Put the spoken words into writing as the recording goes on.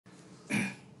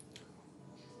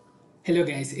Hello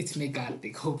guys, it's me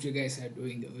Karthik. Hope you guys are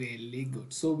doing really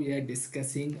good. So we are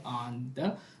discussing on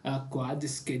the quad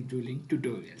scheduling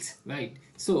tutorials, right?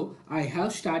 So I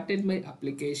have started my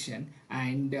application,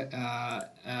 and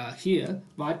here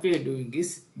what we are doing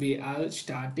is we are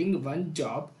starting one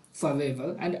job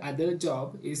forever and other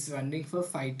job is running for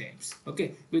 5 times,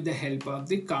 okay, with the help of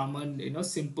the common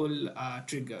simple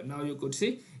trigger. Now you could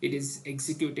see it is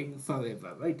executing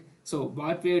forever, right? So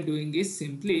what we are doing is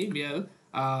simply we are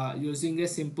using a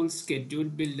simple schedule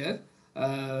builder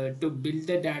to build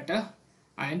the data,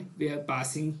 and we are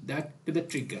passing that to the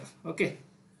trigger. Okay,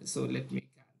 so let me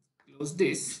close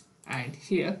this, and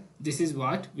here this is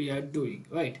what we are doing,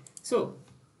 right? So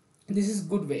this is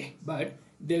good way, but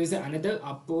there is another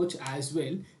approach as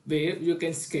well, where you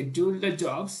can schedule the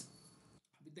jobs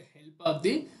with the help of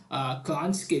the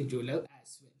cron scheduler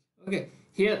as well. Okay,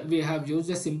 here we have used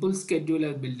a simple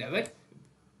scheduler builder, right?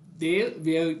 There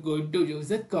we are going to use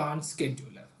the cron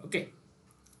scheduler. Okay,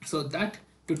 so that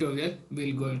tutorial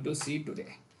we're going to see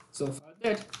today. So for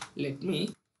that, let me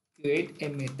create a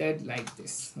method like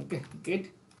this. Okay,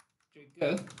 get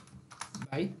trigger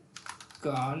by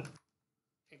cron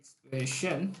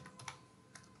expression.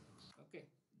 Okay,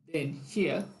 then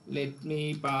here let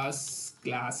me pass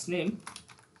class name.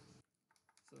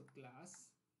 So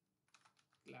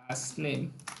class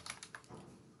name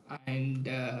and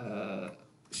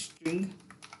string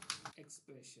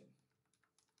expression.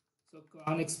 So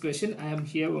cron expression I am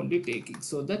here only taking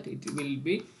so that it will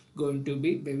be going to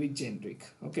be very generic.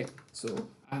 Okay, so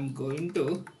I'm going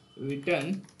to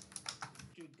return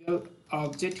trigger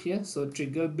object here. So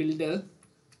trigger builder.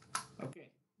 Okay,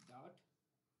 dot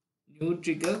new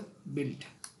trigger build.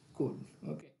 Cool.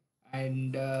 Okay,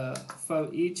 and for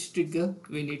each trigger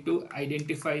we need to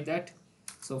identify that.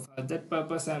 So for that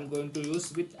purpose I'm going to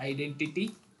use with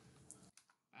identity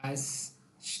as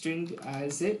string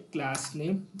as a class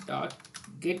name dot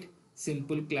get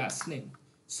simple class name,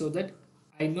 so that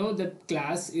I know that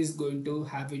class is going to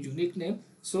have a unique name.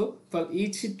 So for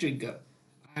each trigger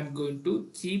I'm going to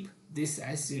keep this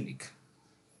as unique.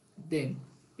 Then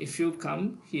if you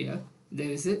come here, there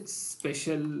is a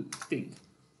special thing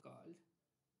called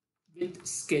with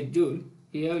schedule.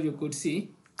 Here you could see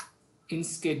in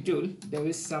schedule there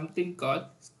is something called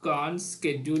con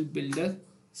schedule builder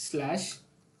slash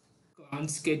on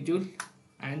schedule,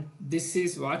 and this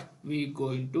is what we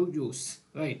going to use,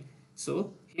 right?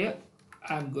 So here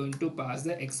I'm going to pass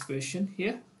the expression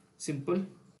here. Simple,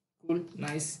 cool,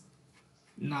 nice.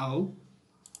 Now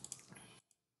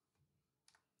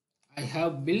I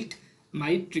have built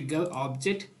my trigger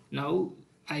object. Now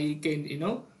I can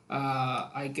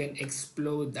I can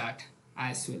explore that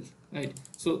as well, right?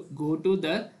 So go to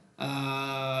the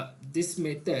this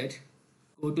method,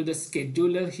 go to the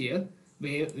scheduler here,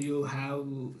 where you have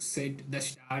set the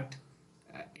start,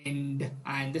 end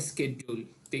and the schedule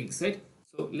things, right?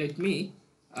 So let me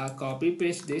copy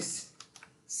paste this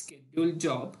schedule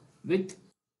job with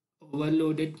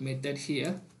overloaded method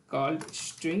here called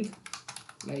string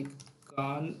like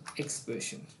cron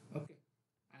expression. Okay,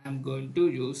 I am going to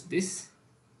use this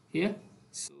here.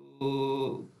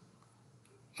 So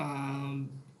cron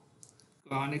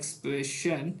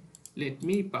expression, let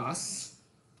me pass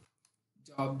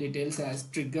job details as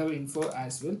trigger info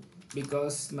as well,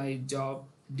 because my job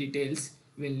details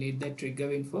will need the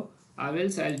trigger info, or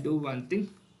else I'll do one thing.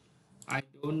 I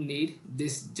don't need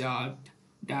this job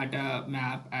data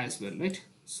map as well, right?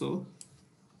 So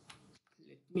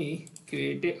let me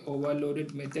create a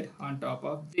overloaded method on top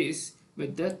of this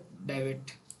with the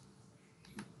direct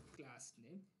class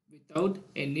name without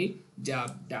any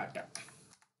job data.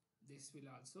 This will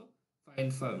also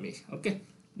fine for me. Okay,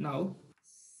 now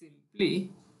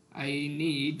simply I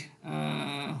need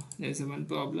there's a one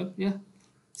problem. Yeah,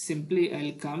 simply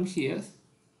I'll come here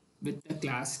with the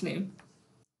class name.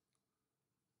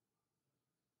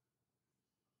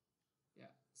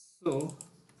 Yeah, so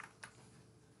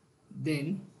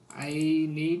then I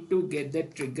need to get the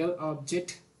trigger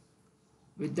object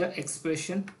with the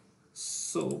expression.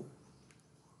 So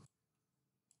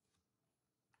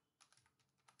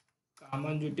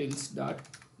common utils dot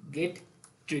get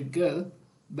trigger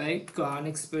by cron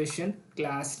expression,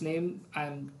 class name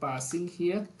I'm passing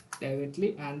here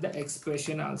directly, and the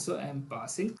expression also I'm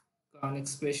passing cron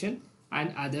expression,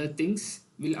 and other things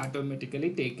will automatically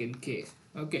taken care.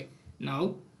 Okay,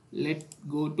 now let's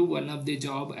go to one of the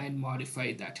job and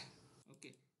modify that.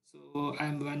 Okay, so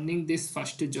I'm running this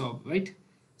first job, right?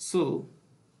 So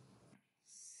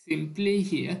simply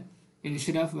here,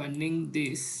 instead of running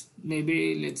this,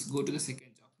 maybe let's go to the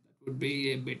second job. That would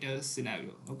be a better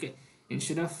scenario. Okay,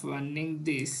 instead of running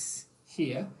this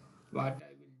here, what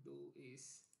I will do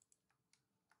is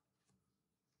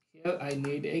here I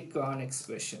need a Cron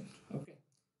expression. Okay,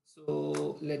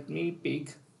 so let me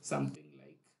pick something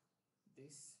like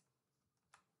this.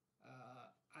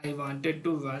 I wanted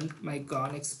to run my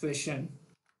Cron expression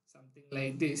something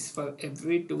like this for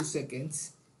every 2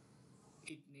 seconds.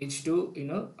 It needs to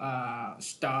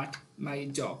start my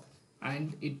job,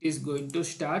 and it is going to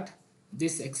start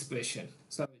this expression.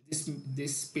 So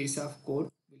this piece of code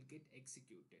will get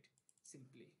executed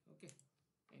simply. Okay,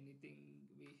 anything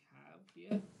we have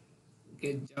here,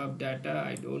 get job data,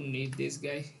 I don't need this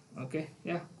guy. Okay,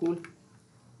 yeah, cool.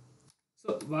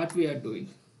 So what we are doing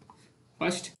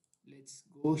first, let's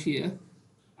go here.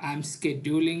 I'm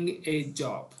scheduling a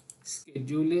job.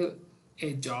 Schedule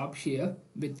a job here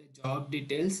with the job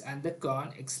details and the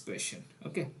con expression.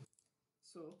 Okay.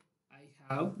 So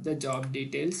I have the job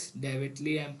details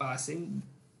directly. I'm passing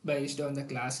based on the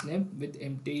class name with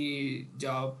empty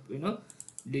job,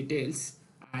 details.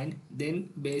 And then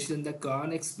based on the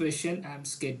con expression, I'm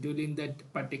scheduling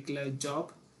that particular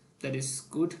job. That is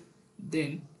good.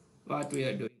 Then what we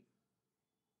are doing,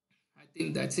 I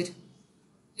think that's it.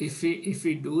 If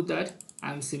we do that,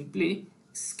 I'm simply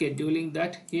scheduling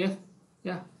that here.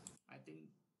 Yeah, I think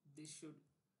this should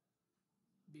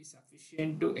be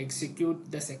sufficient to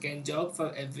execute the second job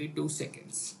for every 2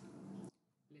 seconds.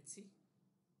 Let's see.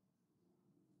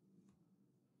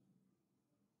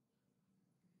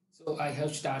 So I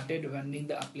have started running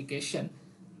the application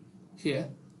here,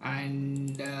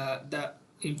 and the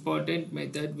important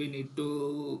method we need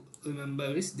to remember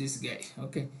is this guy.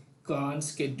 Okay, con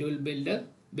schedule builder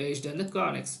based on the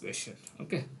con expression.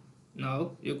 Okay,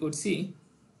 now you could see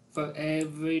for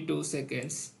every 2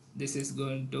 seconds this is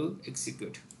going to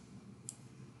execute.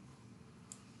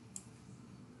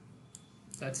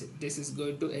 That's it. This is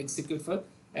going to execute for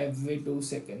every 2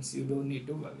 seconds. You don't need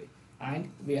to worry.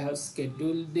 And we have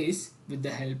scheduled this with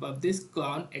the help of this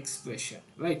con expression,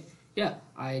 right? Yeah,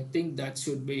 I think that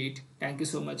should be it. Thank you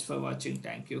so much for watching.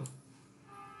 Thank you.